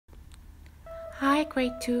Hi,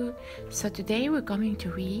 grade 2. So today we're going to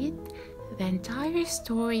read the entire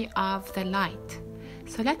story of The Light.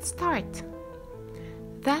 So let's start.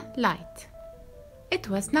 The light. It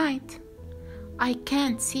was night. I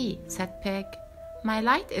can't see, said Pig. My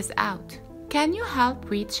light is out. Can you help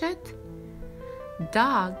reach it?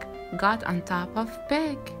 Dog got on top of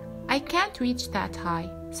Pig. I can't reach that high,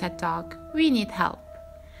 said Dog. We need help.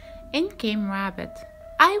 In came Rabbit.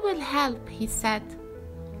 I will help, he said.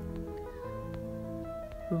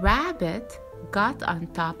 Rabbit got on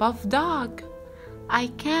top of Dog. I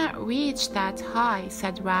can't reach that high,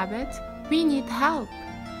 said Rabbit. We need help.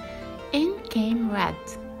 In came Red.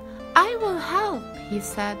 I will help, he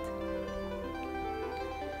said.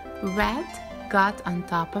 Red got on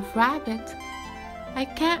top of Rabbit. I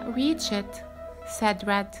can't reach it, said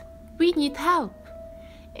Red. We need help.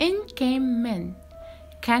 In came Min.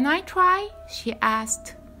 Can I try? She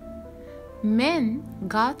asked. Min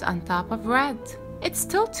got on top of Red. It's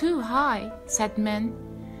still too high, said Min.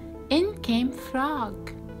 In came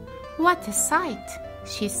Frog. What a sight,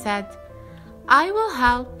 she said. I will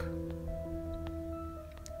help.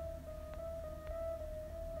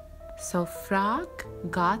 So Frog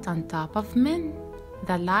got on top of Min.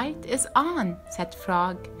 The light is on, said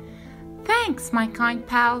Frog. Thanks, my kind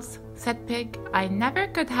pals, said Pig. I never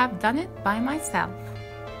could have done it by myself.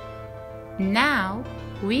 Now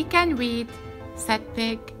we can read, said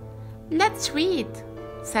Pig. Let's read,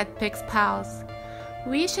 said Pig's pals.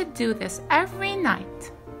 We should do this every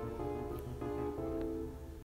night.